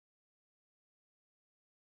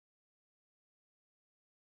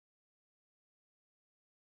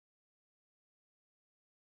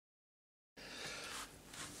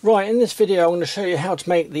Right, in this video I'm going to show you how to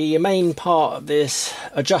make the main part of this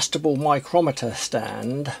adjustable micrometer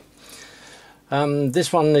stand.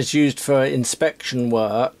 This one is used for inspection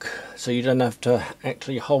work, so you don't have to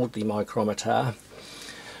actually hold the micrometer,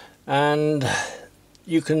 and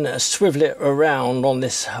you can swivel it around on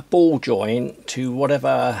this ball joint to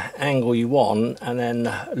whatever angle you want and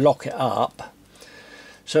then lock it up.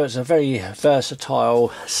 So it's a very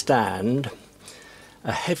versatile stand,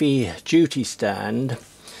 a heavy duty stand.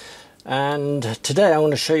 And today I'm going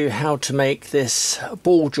to show you how to make this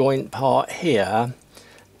ball joint part here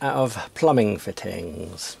out of plumbing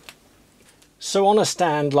fittings. So on a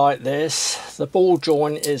stand like this, the ball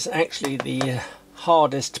joint is actually the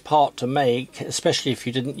hardest part to make, especially if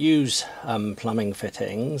you didn't use plumbing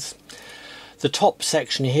fittings. The top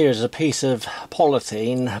section here is a piece of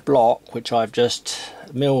polythene block which I've just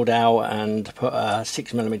milled out and put a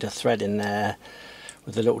 6mm thread in there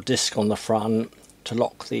with a little disc on the front to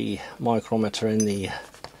lock the micrometer in the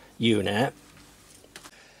unit.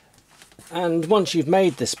 And once you've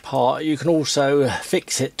made this part, you can also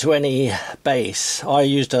fix it to any base. I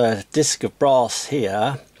used a disc of brass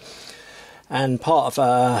here and part of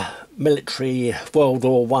a military World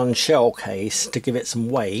War I shell case to give it some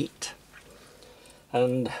weight,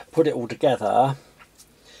 and put it all together.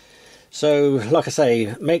 So like I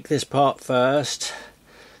say, make this part first.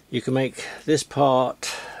 You can make this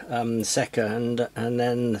part second, and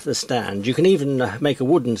then the stand. You can even make a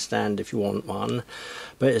wooden stand if you want one,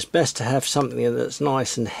 but it's best to have something that's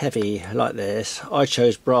nice and heavy like this. I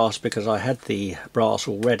chose brass because I had the brass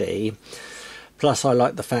already, plus I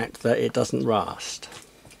like the fact that it doesn't rust.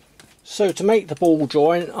 So to make the ball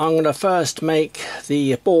joint, I'm going to first make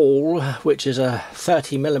the ball, which is a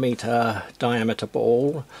 30mm diameter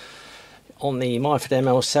ball, on the Micrometer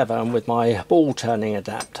ML7 with my ball turning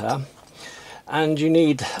adapter. And you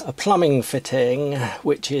need a plumbing fitting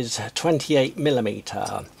which is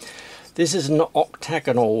 28mm. This is an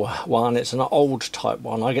octagonal one, it's an old type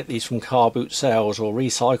one. I get these from car boot sales or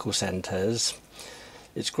recycle centres.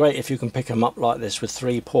 It's great if you can pick them up like this with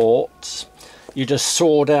 3 ports. You just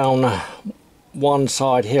saw down one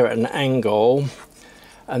side here at an angle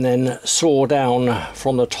and then saw down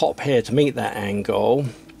from the top here to meet that angle,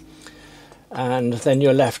 and then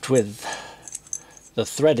you're left with the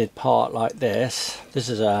threaded part like this. This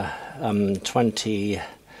is a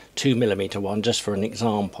 22mm one, just for an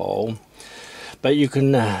example, but you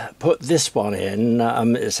can put this one in.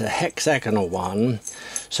 It's a hexagonal one,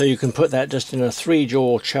 so you can put that just in a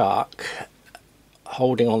 3-jaw chuck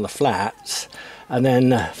holding on the flats, and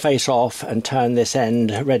then face off and turn this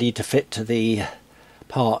end ready to fit to the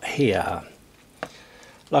part here.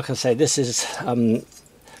 Like I say, this is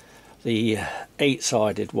the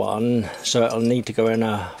 8-sided one, so it'll need to go in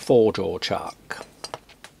a 4-jaw chuck.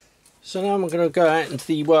 So now I'm going to go out into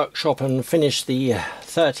the workshop and finish the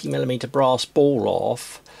 30mm brass ball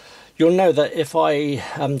off. You'll know that if I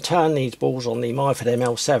turn these balls on the Micrometer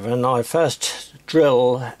ML7, I first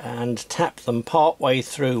drill and tap them part way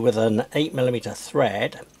through with an 8mm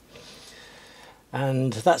thread,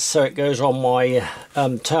 and that's so it goes on my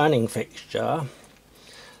turning fixture.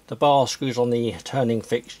 The bar screws on the turning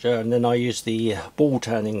fixture, and then I use the ball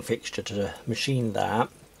turning fixture to machine that.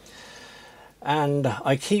 And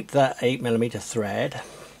I keep that 8mm thread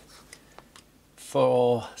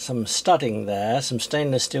for some studding there, some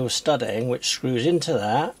stainless steel studding which screws into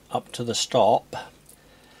that up to the stop,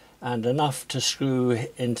 and enough to screw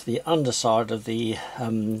into the underside of the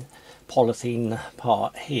polythene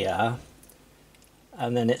part here,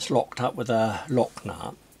 and then it's locked up with a lock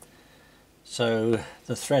nut. So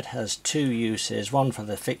the thread has 2 uses, one for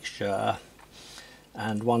the fixture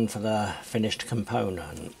and one for the finished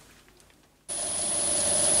component.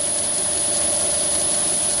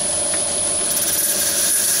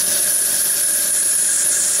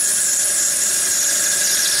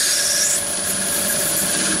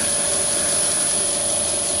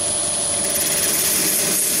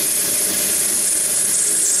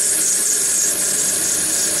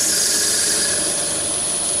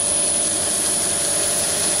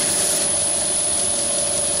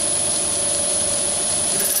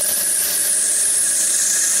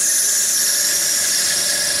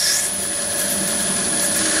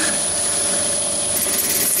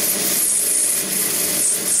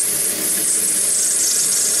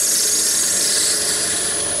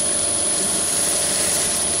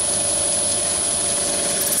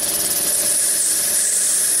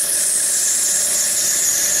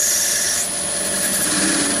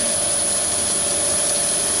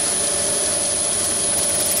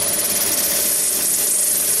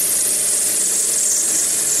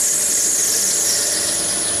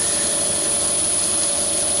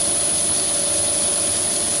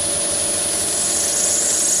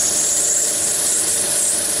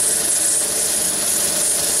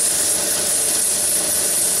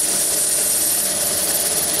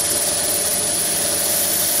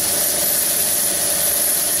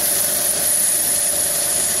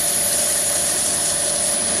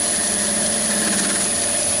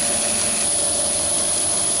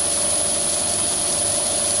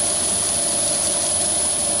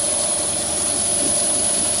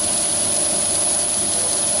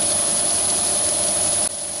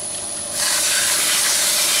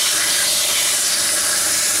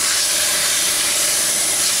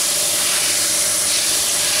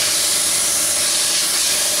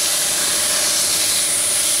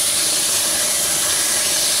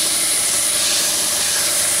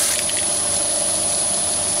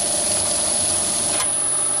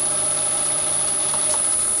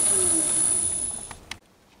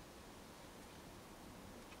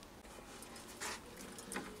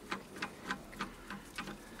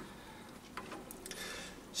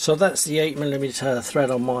 So that's the 8mm thread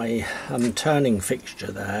on my turning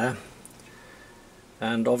fixture there,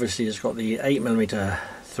 and obviously it's got the 8mm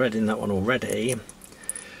thread in that one already.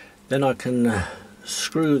 Then I can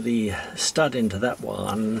screw the stud into that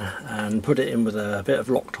one and put it in with a bit of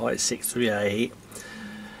Loctite 638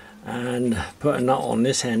 and put a nut on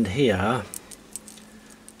this end here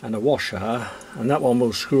and a washer, and that one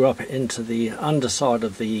will screw up into the underside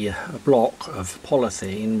of the block of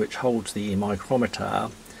polythene which holds the micrometer,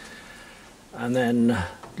 and then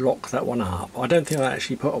lock that one up. I don't think I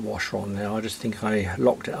actually put a washer on there, I just think I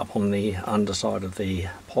locked it up on the underside of the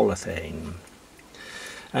polythene.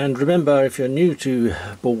 And remember, if you're new to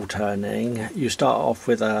ball turning, you start off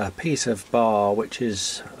with a piece of bar which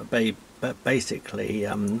is basically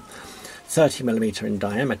 30mm in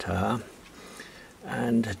diameter,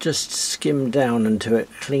 and just skim down until it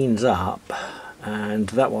cleans up, and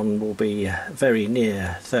that one will be very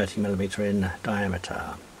near 30mm in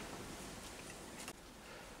diameter.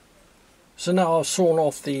 So now I've sawn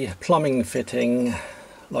off the plumbing fitting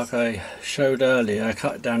like I showed earlier. I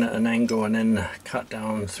cut down at an angle and then cut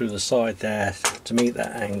down through the side there to meet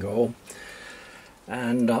that angle,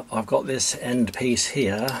 and I've got this end piece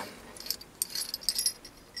here.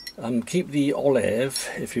 Keep the olive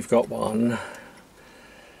if you've got one,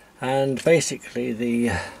 and basically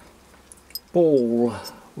the ball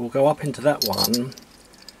will go up into that one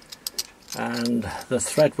and the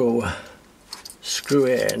thread will screw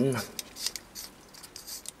in,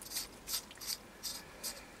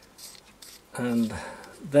 and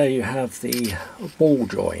there you have the ball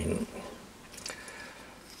joint.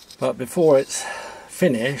 But before it's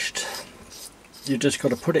finished, you just got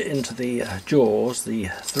to put it into the jaws, the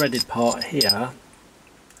threaded part here,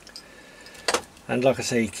 and like I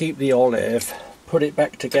say, keep the olive, put it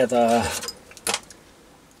back together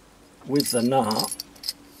with the nut,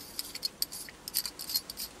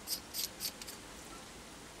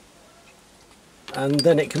 and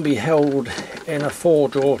then it can be held in a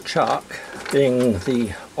 4-jaw chuck, being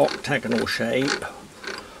the octagonal shape,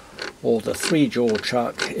 or the 3-jaw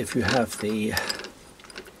chuck if you have the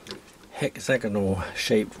hexagonal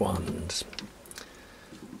shaped ones.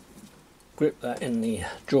 Grip that in the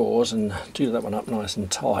jaws and do that one up nice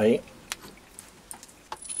and tight.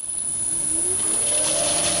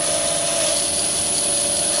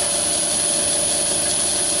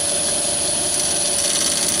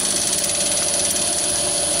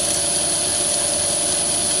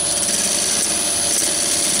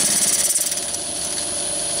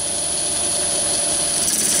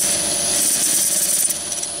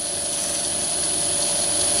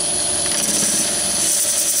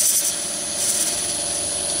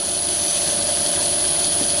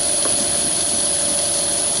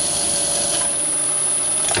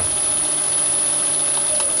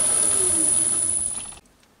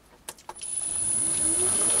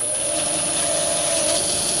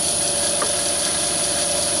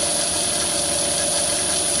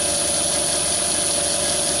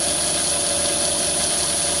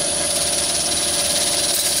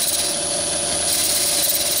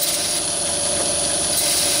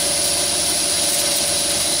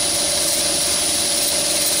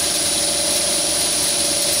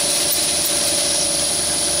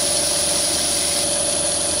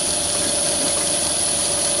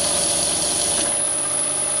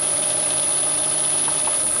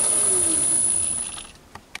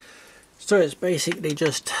 So it's basically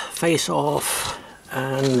just face off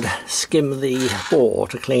and skim the bore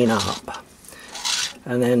to clean up,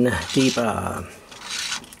 and then deburr.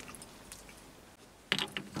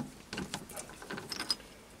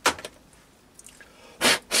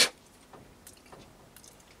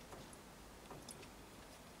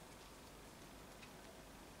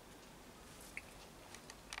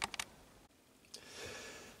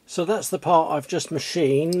 So that's the part I've just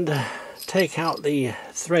machined. Take out the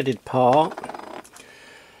threaded part,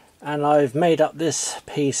 and I've made up this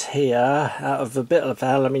piece here out of a bit of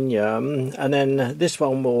aluminium, and then this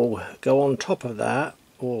one will go on top of that,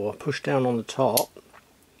 or push down on the top,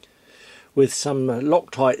 with some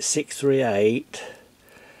Loctite 638,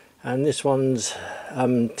 and this one's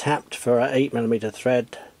tapped for an 8mm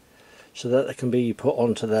thread so that it can be put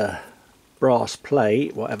onto the brass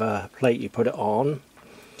plate, whatever plate you put it on.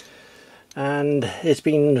 And it's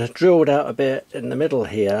been drilled out a bit in the middle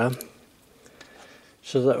here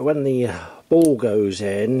so that when the ball goes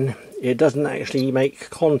in, it doesn't actually make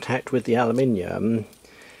contact with the aluminium,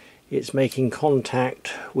 it's making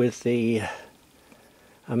contact with the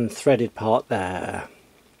threaded part there.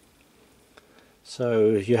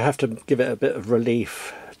 So you have to give it a bit of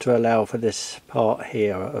relief to allow for this part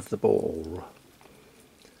here of the ball.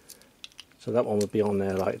 So that one would be on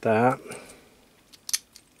there like that,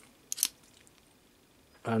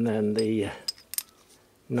 and then the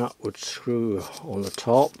nut would screw on the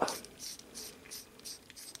top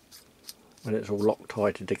when it's all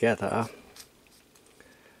Loctited together,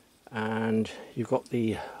 and you've got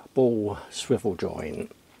the ball swivel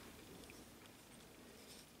joint,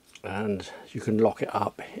 and you can lock it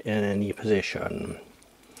up in any position.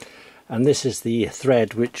 And this is the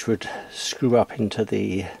thread which would screw up into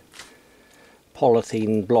the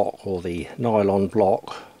polythene block or the nylon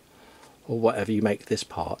block or whatever you make this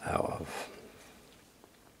part out of.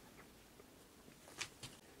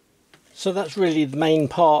 So that's really the main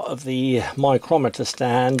part of the micrometer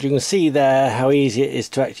stand. You can see there how easy it is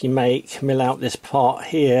to actually mill out this part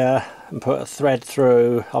here and put a thread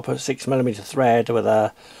through. I'll put 6mm thread with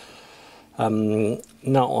a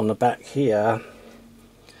nut on the back here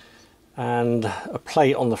and a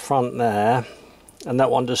plate on the front there, and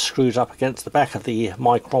that one just screws up against the back of the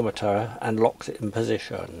micrometer and locks it in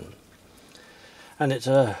position. And it's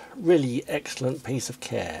a really excellent piece of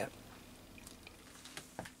kit.